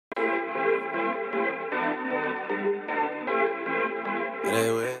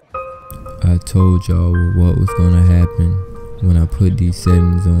told y'all what was gonna happen when I put these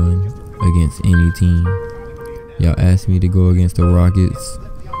settings on against any team. Y'all asked me to go against the Rockets,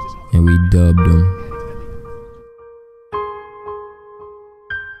 and we dubbed them.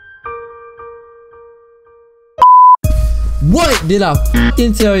 What did I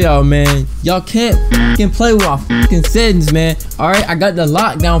fucking tell y'all, man? Y'all can't fucking play with my fucking settings, man. Alright, I got the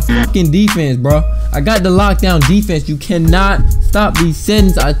lockdown fucking defense, bro. I got the lockdown defense. You cannot stop these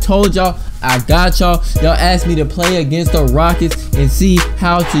settings. I told y'all, I got y'all. Y'all asked me to play against the Rockets and see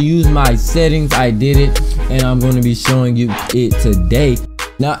how to use my settings. I did it, and I'm going to be showing you it today.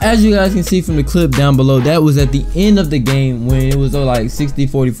 Now, as you guys can see from the clip down below, that was at the end of the game when it was like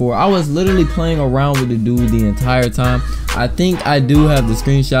 60-44. I was literally playing around with the dude the entire time. I think I do have the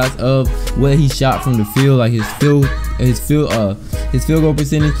screenshots of what he shot from the field, like his field goal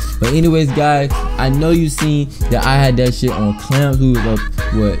percentage. But anyways, guys, I know you seen that I had that shit on clamps. We was up,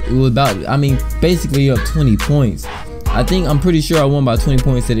 what it was about, I mean, basically up 20 points. I'm pretty sure I won by 20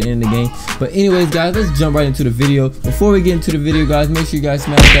 points at the end of the game. But anyways, guys, let's jump right into the video. Before we get into the video, guys, make sure you guys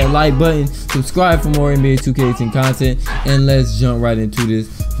smash that like button, subscribe for more NBA 2K18 content, and let's jump right into this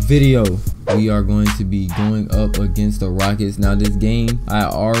video. We are going to be going up against the Rockets. Now, this game I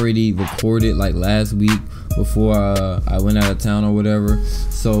already recorded like last week before I went out of town or whatever.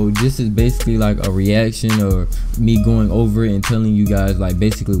 So this is basically like a reaction or me going over it and telling you guys like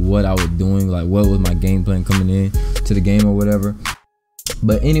basically what I was doing, like what was my game plan coming in to the game or whatever.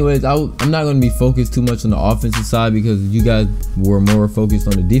 But anyways, I'm not going to be focused too much on the offensive side because you guys were more focused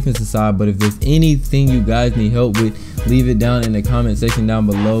on the defensive side. But if there's anything you guys need help with, leave it down in the comment section down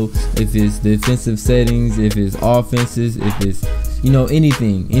below. If it's defensive settings, if it's offenses, if it's, you know,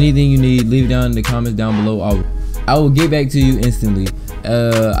 anything you need, leave it down in the comments down below. I will get back to you instantly.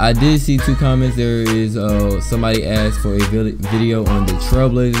 I did see two comments. There is somebody asked for a video on the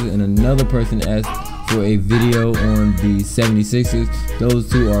Trailblazers, and another person asked for a video on the 76ers. Those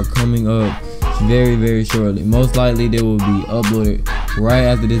two are coming up very, very shortly. Most likely they will be uploaded right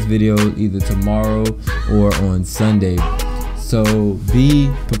after this video, either tomorrow or on Sunday. So be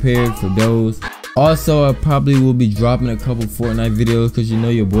prepared for those. Also, I probably will be dropping a couple Fortnite videos because you know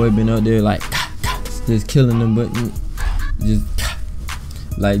your boy been out there like just killing them, but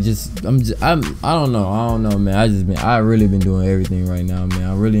I don't know, man. I really been doing everything right now, man.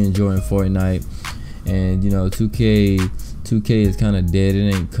 I'm really enjoying Fortnite. And you know, 2K is kind of dead.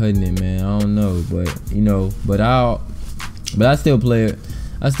 It ain't cutting it, man. I don't know, but you know, but I still play it.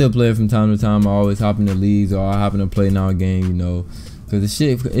 I still play it from time to time. I always hop in the leagues, or I hop in to play now a game, you know, because the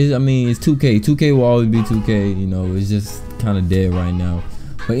shit is, I mean, it's 2K. 2K will always be 2K, you know. It's just kind of dead right now.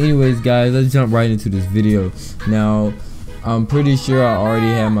 But anyways, guys, let's jump right into this video. Now, I'm pretty sure I already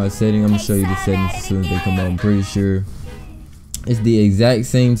have my setting. I'm gonna show you the settings as soon as they come up. I'm pretty sure it's the exact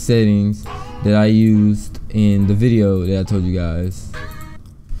same settings that I used in the video that I told you guys.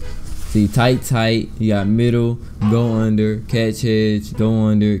 See, tight, you got middle, go under, catch hedge, go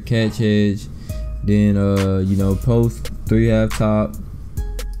under, catch hedge. Then you know, post, 3 half top.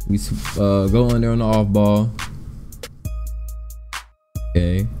 We go under on the off ball.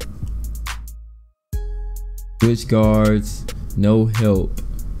 Okay. Switch guards, no help.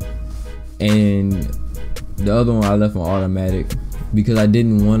 And the other one I left on automatic because I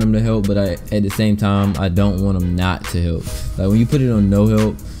didn't want them to help, but at the same time I don't want them not to help. Like when you put it on no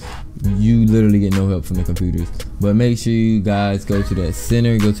help, you literally get no help from the computers. But make sure you guys go to that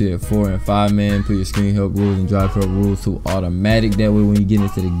center, go to that 4 and 5 man, put your screen help rules and drive help rules to automatic. That way when you get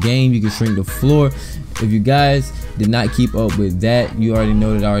into the game, you can shrink the floor. If you guys did not keep up with that, you already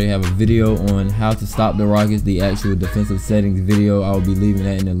know that I already have a video on how to stop the Rockets, the actual defensive settings video. I will be leaving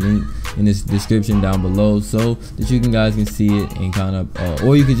that in the link in this description down below so that you guys can see it and kind of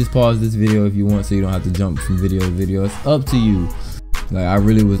or you can just pause this video if you want, so you don't have to jump from video to video. It's up to you. Like, I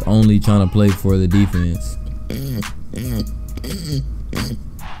really was only trying to play for the defense.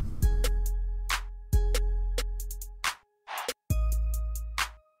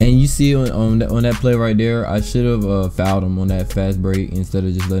 And you see on that play right there, I should have fouled him on that fast break instead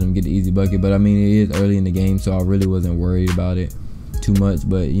of just letting him get the easy bucket. But I mean, it is early in the game, so I really wasn't worried about it too much.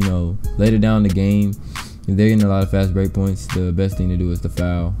 But you know, later down the game, if they're getting a lot of fast break points, the best thing to do is to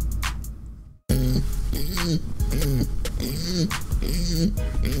foul.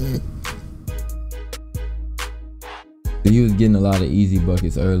 He was getting a lot of easy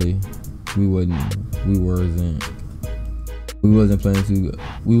buckets early. We wasn't playing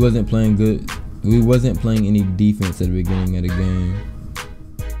good. We wasn't playing any defense at the beginning of the game.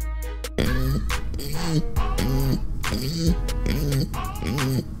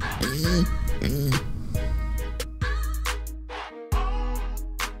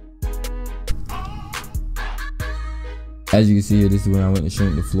 As you can see here, this is when I went to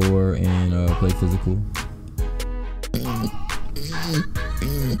shrink the floor and play physical.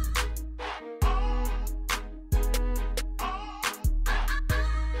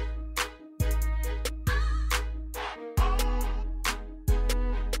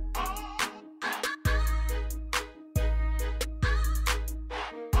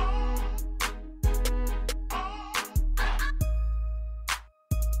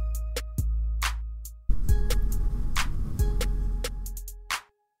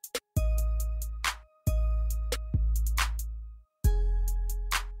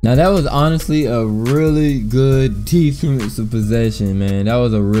 Now that was honestly a really good defensive possession, man. That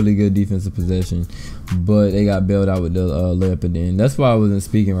was a really good defensive possession, but they got bailed out with the layup at the end. That's why I wasn't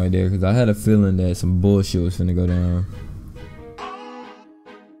speaking right there, because I had a feeling that some bullshit was finna go down.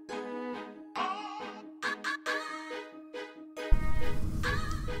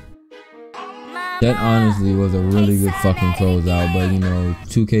 That honestly was a really good fucking closeout, but you know,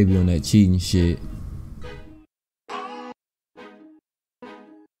 2K be on that cheating shit.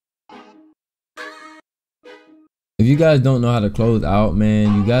 If you guys don't know how to close out,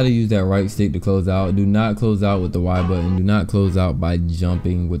 man, you gotta use that right stick to close out. Do not close out with the Y button. Do not close out by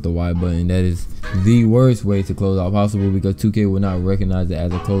jumping with the Y button. That is the worst way to close out possible, because 2K will not recognize it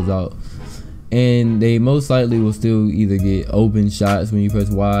as a closeout. And they most likely will still either get open shots when you press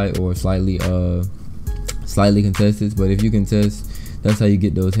Y or slightly contested. But if you contest, that's how you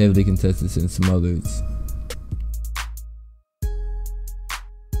get those heavily contested and smothers.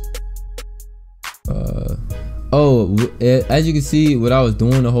 As you can see, what I was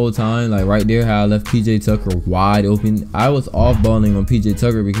doing the whole time, like right there, how I left PJ Tucker wide open, I was off balling on PJ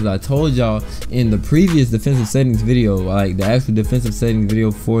Tucker because I told y'all in the previous defensive settings video, like the actual defensive settings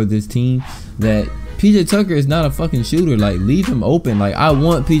video for this team, that PJ Tucker is not a fucking shooter. Like, leave him open. Like, I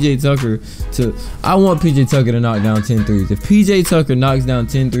want PJ Tucker to knock down 10 threes. If PJ Tucker knocks down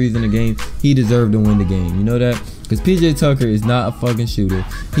 10 threes in a game, he deserved to win the game. You know that? Because PJ Tucker is not a fucking shooter.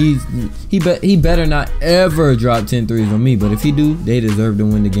 He better not ever drop 10 threes on me. But if he do, they deserve to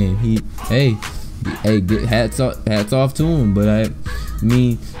win the game. Hey, hats off to him. But I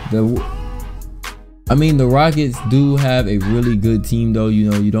mean, the Rockets do have a really good team, though. You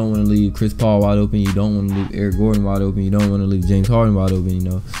know, you don't want to leave Chris Paul wide open. You don't want to leave Eric Gordon wide open. You don't want to leave James Harden wide open. You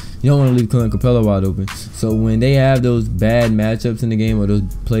know, you don't want to leave Clint Capella wide open. So when they have those bad matchups in the game, or those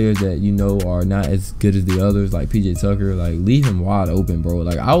players that you know are not as good as the others, like PJ Tucker, like, leave him wide open, bro.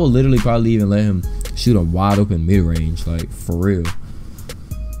 Like, I will literally probably even let him shoot a wide open mid range, like, for real.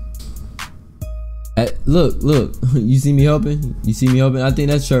 Look, you see me helping? You see me helping? I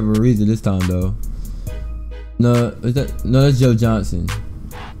think that's Trevor Ariza this time, though. No, that's Joe Johnson.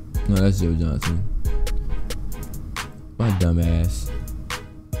 No, that's Joe Johnson. My dumb ass.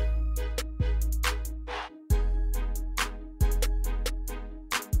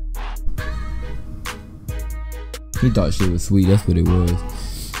 He thought shit was sweet. That's what it was.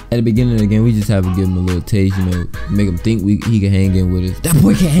 At the beginning of the game, we just have to give him a little taste, you know, make him think he can hang in with us. That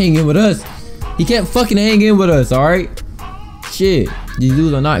boy can't hang in with us. He can't fucking hang in with us, all right? Shit, these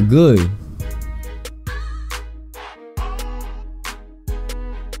dudes are not good.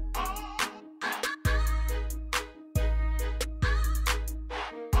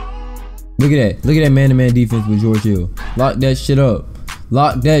 Look at that man-to-man defense with George Hill. Lock that shit up.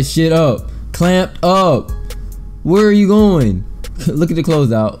 Lock that shit up. Clamped up. Where are you going? Look at the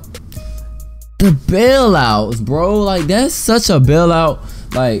closeout. The bailouts, bro. Like, that's such a bailout.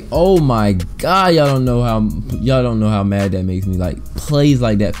 Like, oh my god, y'all don't know how mad that makes me. Like, plays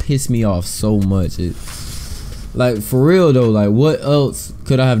like that piss me off so much. Like, for real though, like, what else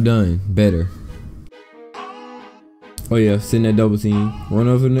could I have done better? Oh yeah, sitting that double team. Run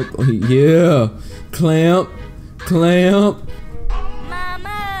over the, yeah. Clamp.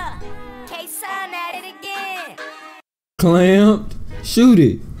 Mama, K-Sun at it again. Clamped. Shoot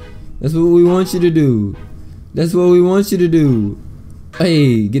it. That's what we want you to do. That's what we want you to do.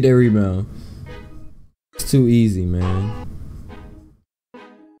 Hey, get that rebound. It's too easy, man.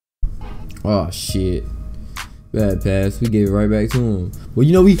 Oh shit. Bad pass. We gave it right back to him. Well,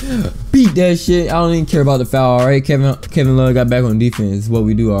 you know, we beat that shit. I don't even care about the foul, alright? Kevin Love got back on defense. This is what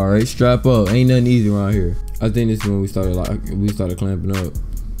we do, alright? Strap up. Ain't nothing easy around here. I think this is when we started clamping up.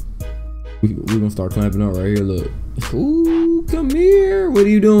 We gonna start clamping up right here. Look. Ooh, come here. What are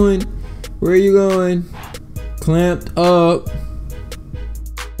you doing? Where are you going? Clamped up.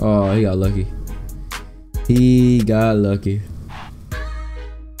 Oh, he got lucky. He got lucky.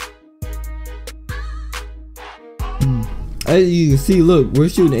 As you can see, look, we're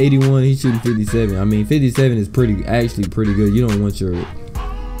shooting 81, he's shooting 57. I mean, 57 is actually pretty good. You don't want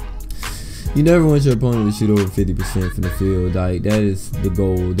You never want your opponent to shoot over 50% from the field. Like, that is the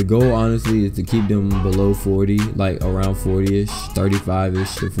goal. The goal, honestly, is to keep them below 40, like around 40-ish,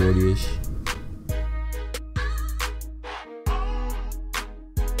 35-ish to 40-ish.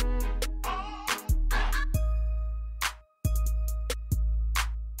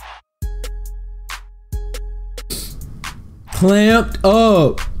 Clamped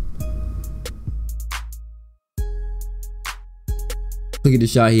up. Look at the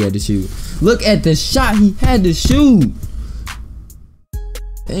shot he had to shoot. Look at the shot he had to shoot.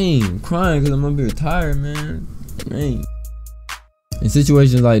 Dang, I'm crying because I'm gonna be retired, man. Dang. In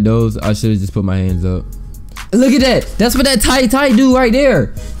situations like those, I should have just put my hands up. And look at that. That's what that tight do right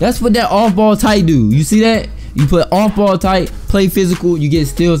there. That's what that off-ball tight do. You see that? You put off-ball tight, play physical, you get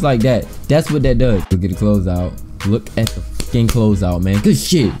steals like that. That's what that does. Look at the closeout. Look at the fucking closeout, man. Good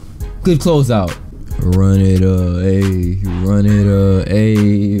shit. Good closeout. Run it up, ayy. Run it up,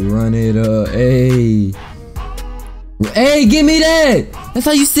 ayy. Run it up, ayy. Hey, give me that. That's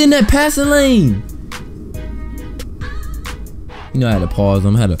how you sit in that passing lane. You know I had to pause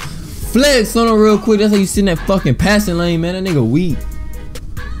him. I had to flex on him real quick. That's how you sit in that fucking passing lane, man. That nigga weak.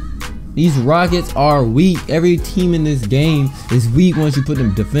 These Rockets are weak. Every team in this game is weak once you put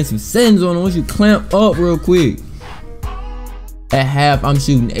them defensive settings on them. Once you clamp up real quick. At half, I'm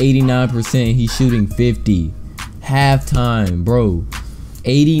shooting 89%. He's shooting 50. Halftime, bro.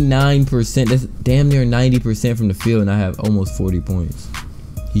 89%. That's damn near 90% from the field, and I have almost 40 points.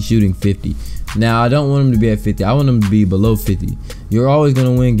 He's shooting 50. Now, I don't want him to be at 50. I want him to be below 50. You're always going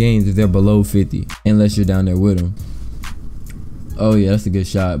to win games if they're below 50, unless you're down there with them. Oh, yeah, that's a good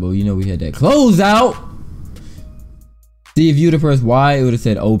shot, but you know we had that closeout. See, if you would have pressed Y, it would have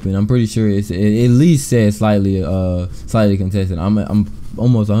said open. I'm pretty sure it at least said slightly contested. I'm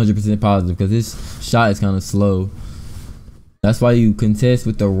almost 100% positive because this shot is kind of slow. That's why you contest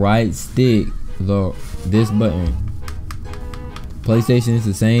with the right stick. This button. PlayStation is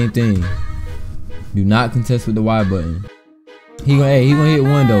the same thing. Do not contest with the Y button. He gonna hit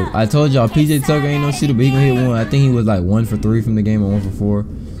one though. I told y'all PJ Tucker ain't no shooter, but he gonna hit one. I think he was like 1 for 3 from the game or 1 for 4.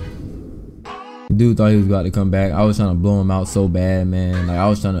 Dude thought he was about to come back. I was trying to blow him out so bad, man. Like I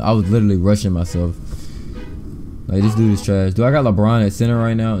was literally rushing myself. Like this dude is trash. Do I got LeBron at center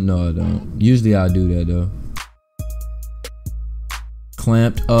right now? No, I don't. Usually I do that though.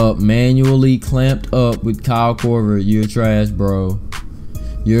 Clamped up, manually clamped up with Kyle Korver. You're trash, bro.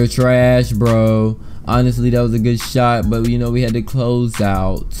 You're trash, bro. Honestly, that was a good shot, but you know we had to close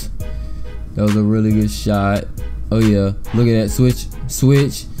out. That was a really good shot. Oh yeah, look at that switch.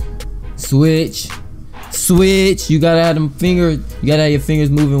 You gotta have them fingers. You gotta have your fingers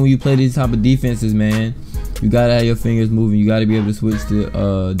moving when you play these type of defenses, man. You gotta have your fingers moving. You gotta be able to switch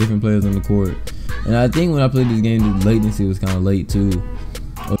to different players on the court. And I think when I played this game, the latency was kind of late too.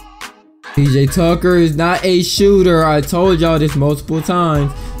 PJ Tucker is not a shooter. I told y'all this multiple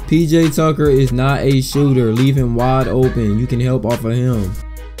times. PJ Tucker is not a shooter. Leave him wide open. You can help off of him.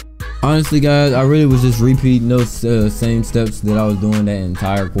 Honestly, guys, I really was just repeating those same steps that I was doing that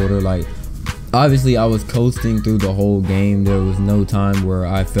entire quarter. Like, obviously, I was coasting through the whole game. There was no time where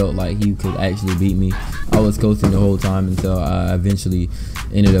I felt like he could actually beat me. I was coasting the whole time until I eventually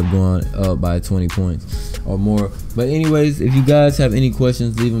ended up going up by 20 points or more. But anyways, if you guys have any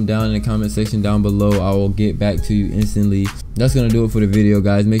questions, leave them down in the comment section down below. I will get back to you instantly. That's gonna do it for the video,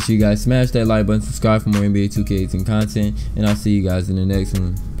 guys. Make sure you guys smash that like button, subscribe for more NBA 2K18 content, and I'll see you guys in the next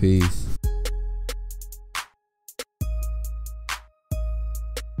one. Peace.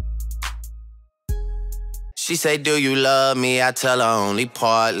 She say, do you love me? I tell her only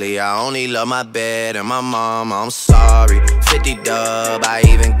partly. I only love my bed and my mom, I'm sorry. 50 dub, I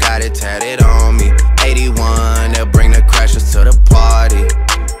even got it tatted on me. 81, they'll bring the crashers to the party.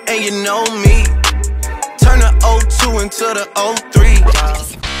 And you know me, turn the 02 into the 03.